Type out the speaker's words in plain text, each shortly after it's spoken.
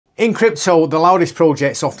In crypto, the loudest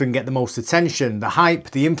projects often get the most attention, the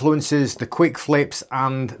hype, the influencers, the quick flips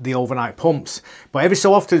and the overnight pumps. But every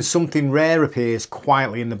so often something rare appears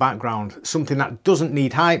quietly in the background, something that doesn't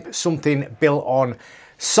need hype, something built on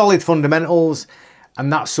solid fundamentals,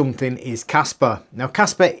 and that something is Kaspa. Now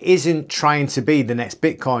Kaspa isn't trying to be the next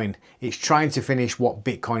Bitcoin, it's trying to finish what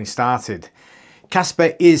Bitcoin started.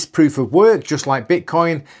 Kaspa is proof of work, just like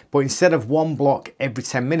Bitcoin, but instead of one block every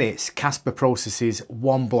 10 minutes, Kaspa processes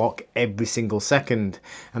one block every single second.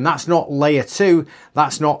 And that's not layer 2,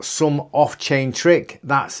 that's not some off-chain trick,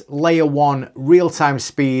 that's layer 1 real-time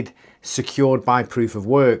speed secured by proof of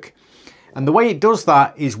work. And the way it does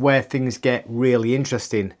that is where things get really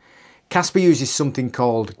interesting. Kaspa uses something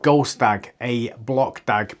called GHOSTDAG, a block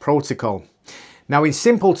DAG protocol. Now in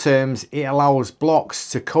simple terms, it allows blocks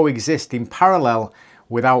to coexist in parallel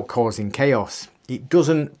without causing chaos. It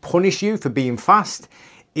doesn't punish you for being fast,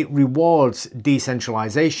 it rewards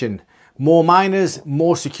decentralization. More miners,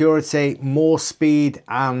 more security, more speed,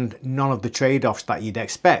 and none of the trade-offs that you'd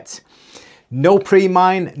expect. No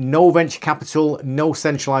pre-mine, no venture capital, no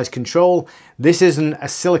centralized control. This isn't a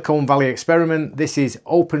Silicon Valley experiment, this is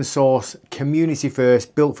open source, community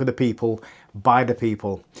first, built for the people, by the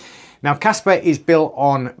people. Now Kaspa is built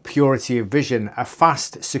on purity of vision, a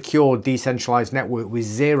fast, secure, decentralized network with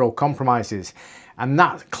zero compromises. And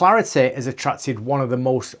that clarity has attracted one of the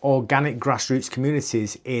most organic grassroots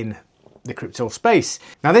communities in the crypto space.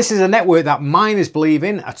 Now this is a network that miners believe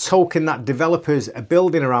in, a token that developers are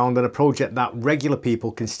building around, and a project that regular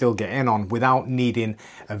people can still get in on without needing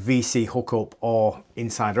a VC hookup or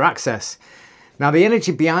insider access. Now the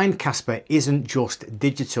energy behind Kaspa isn't just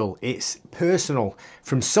digital, it's personal.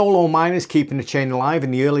 From solo miners keeping the chain alive in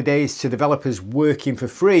the early days to developers working for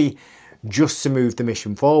free just to move the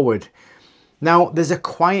mission forward. Now there's a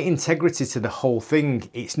quiet integrity to the whole thing.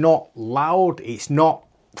 It's not loud, it's not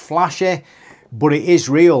flashy, but it is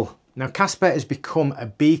real. Now Kaspa has become a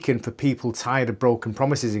beacon for people tired of broken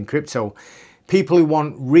promises in crypto. People who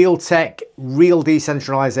want real tech, real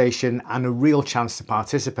decentralization, and a real chance to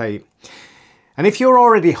participate. And if you're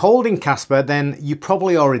already holding Kaspa, then you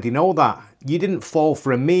probably already know that. You didn't fall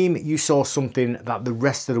for a meme, you saw something that the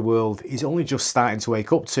rest of the world is only just starting to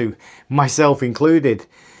wake up to, myself included.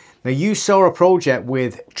 Now you saw a project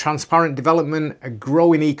with transparent development, a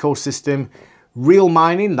growing ecosystem, real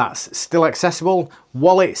mining that's still accessible,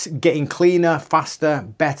 wallets getting cleaner, faster,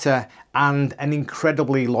 better, and an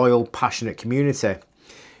incredibly loyal, passionate community.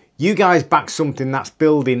 You guys back something that's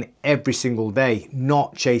building every single day,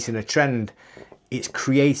 not chasing a trend. It's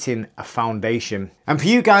creating a foundation. And for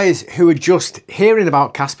you guys who are just hearing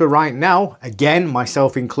about Kaspa right now, again,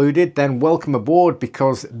 myself included, then welcome aboard,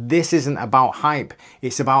 because this isn't about hype.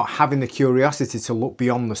 It's about having the curiosity to look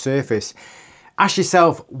beyond the surface. Ask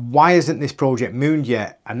yourself, why isn't this project mooned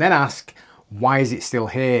yet? And then ask, why is it still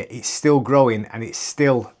here? It's still growing and it's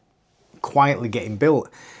still quietly getting built.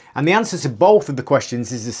 And the answer to both of the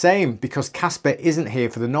questions is the same, because Kaspa isn't here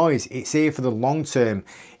for the noise, it's here for the long term.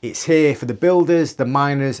 It's here for the builders, the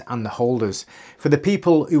miners and the holders. For the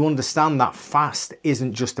people who understand that fast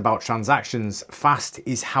isn't just about transactions, fast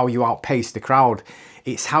is how you outpace the crowd.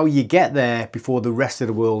 It's how you get there before the rest of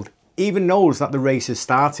the world even knows that the race has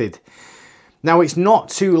started. Now it's not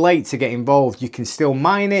too late to get involved, you can still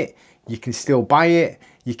mine it, you can still buy it,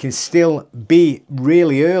 you can still be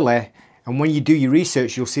really early. And when you do your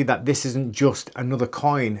research, you'll see that this isn't just another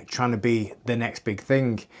coin trying to be the next big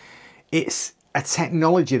thing. It's a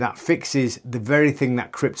technology that fixes the very thing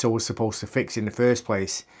that crypto was supposed to fix in the first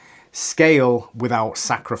place. Scale without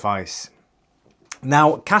sacrifice.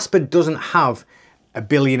 Now, Kaspa doesn't have a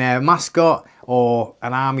billionaire mascot or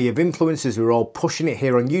an army of influencers who are all pushing it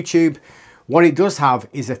here on YouTube. What it does have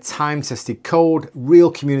is a time-tested code,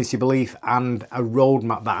 real community belief, and a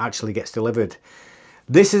roadmap that actually gets delivered.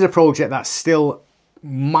 This is a project that's still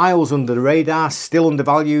miles under the radar, still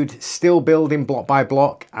undervalued, still building block by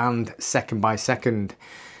block and second by second.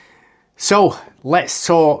 So let's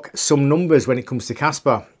talk some numbers when it comes to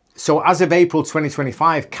Kaspa. So as of April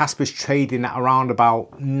 2025, Kaspa's trading at around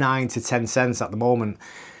about 9 to 10 cents at the moment.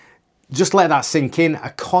 Just let that sink in. A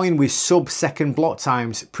coin with sub-second block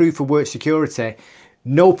times, proof of work security,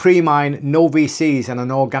 no pre-mine, no VCs, and an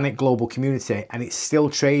organic global community, and it's still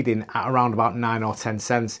trading at around about 9 or 10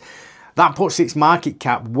 cents. That puts its market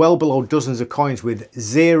cap well below dozens of coins with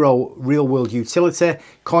zero real-world utility,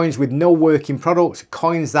 coins with no working product,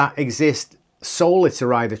 coins that exist solely to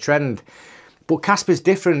ride a trend. But Kaspa's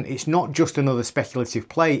different. It's not just another speculative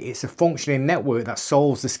play, it's a functioning network that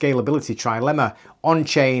solves the scalability trilemma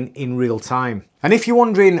on-chain in real time. And if you're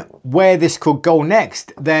wondering where this could go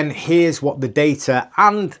next, then here's what the data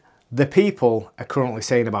and the people are currently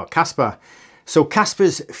saying about Kaspa. So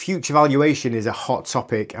Kaspa's future valuation is a hot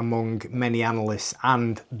topic among many analysts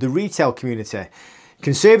and the retail community.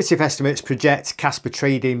 Conservative estimates project Kaspa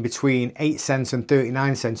trading between 8 cents and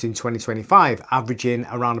 39 cents in 2025, averaging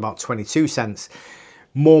around about 22 cents.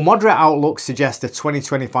 More moderate outlooks suggest a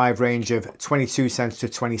 2025 range of 22 cents to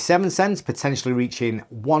 27 cents, potentially reaching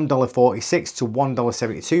 $1.46 to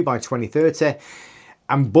 $1.72 by 2030.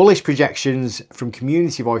 And bullish projections from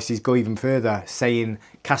community voices go even further, saying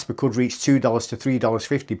Kaspa could reach $2 to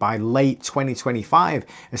 $3.50 by late 2025,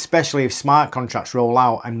 especially if smart contracts roll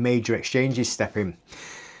out and major exchanges step in.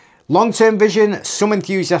 Long-term vision, some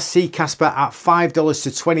enthusiasts see Kaspa at $5 to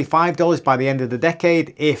 $25 by the end of the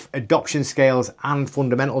decade if adoption scales and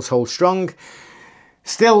fundamentals hold strong.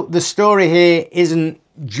 Still, the story here isn't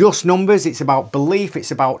just numbers, it's about belief,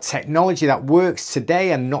 it's about technology that works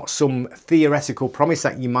today and not some theoretical promise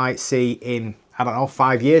that you might see in, I don't know,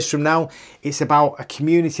 5 years from now. It's about a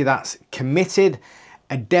community that's committed,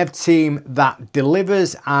 a dev team that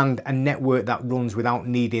delivers, and a network that runs without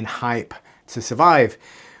needing hype to survive.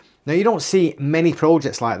 Now, you don't see many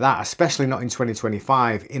projects like that, especially not in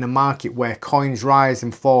 2025, in a market where coins rise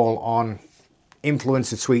and fall on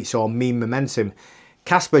influencer tweets or meme momentum.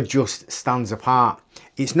 Kaspa just stands apart.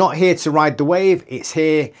 It's not here to ride the wave, it's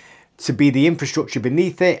here to be the infrastructure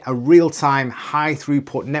beneath it, a real-time,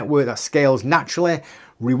 high-throughput network that scales naturally,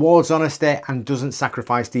 rewards honesty, and doesn't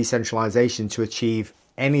sacrifice decentralization to achieve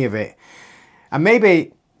any of it. And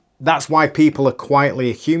maybe that's why people are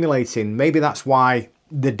quietly accumulating. Maybe that's why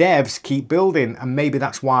the devs keep building, and maybe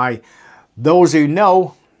that's why those who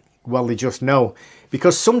know, well, they just know.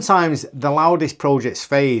 Because sometimes the loudest projects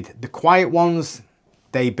fade, the quiet ones,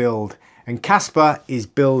 they build. And Kaspa is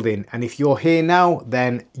building, and if you're here now,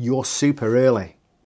 then you're super early.